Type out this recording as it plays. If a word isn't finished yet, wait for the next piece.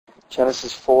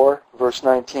Genesis 4, verse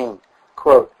 19,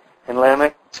 quote, "And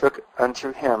Lamech took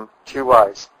unto him 2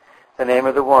 wives, the name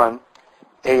of the one,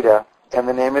 Ada, and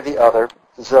the name of the other,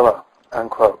 Zillah,"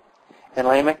 unquote. And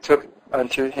Lamech took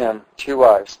unto him 2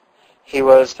 wives. He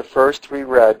was the first we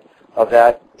read of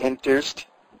that introduced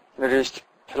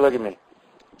polygamy,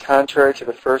 contrary to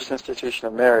the first institution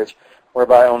of marriage,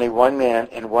 whereby only one man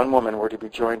and one woman were to be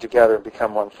joined together and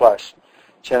become one flesh.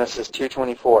 Genesis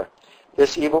 2:24.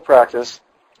 This evil practice,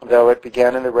 though it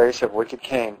began in the race of wicked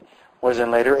Cain, was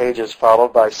in later ages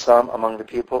followed by some among the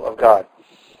people of God,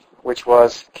 which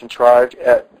was contrived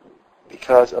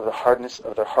because of the hardness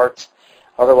of their hearts.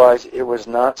 Otherwise it was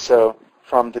not so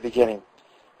from the beginning.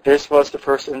 This was the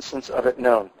first instance of it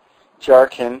known.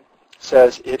 Jarkin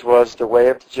says it was the way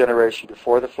of the generation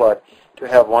before the flood to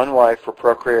have one wife for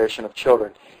procreation of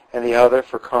children, and the other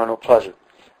for carnal pleasure.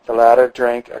 The latter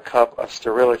drank a cup of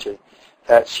sterility,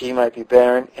 that she might be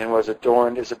barren and was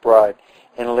adorned as a bride,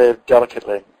 and lived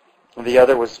delicately. And the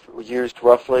other was used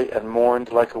roughly and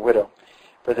mourned like a widow.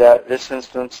 But that this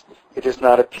instance it does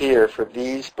not appear, for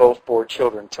these both bore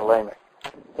children to Lamech.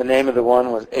 The name of the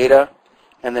one was Ada,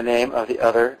 and the name of the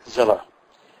other Zillah.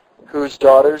 Whose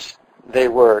daughters they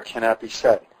were cannot be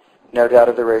said, no doubt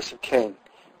of the race of Cain.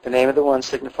 The name of the one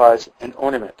signifies an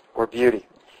ornament or beauty,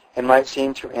 and might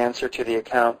seem to answer to the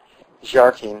account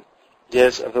Jarkin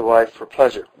gives of the wife for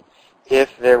pleasure,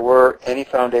 if there were any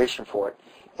foundation for it,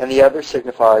 and the other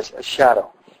signifies a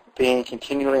shadow, being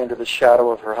continually under the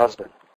shadow of her husband.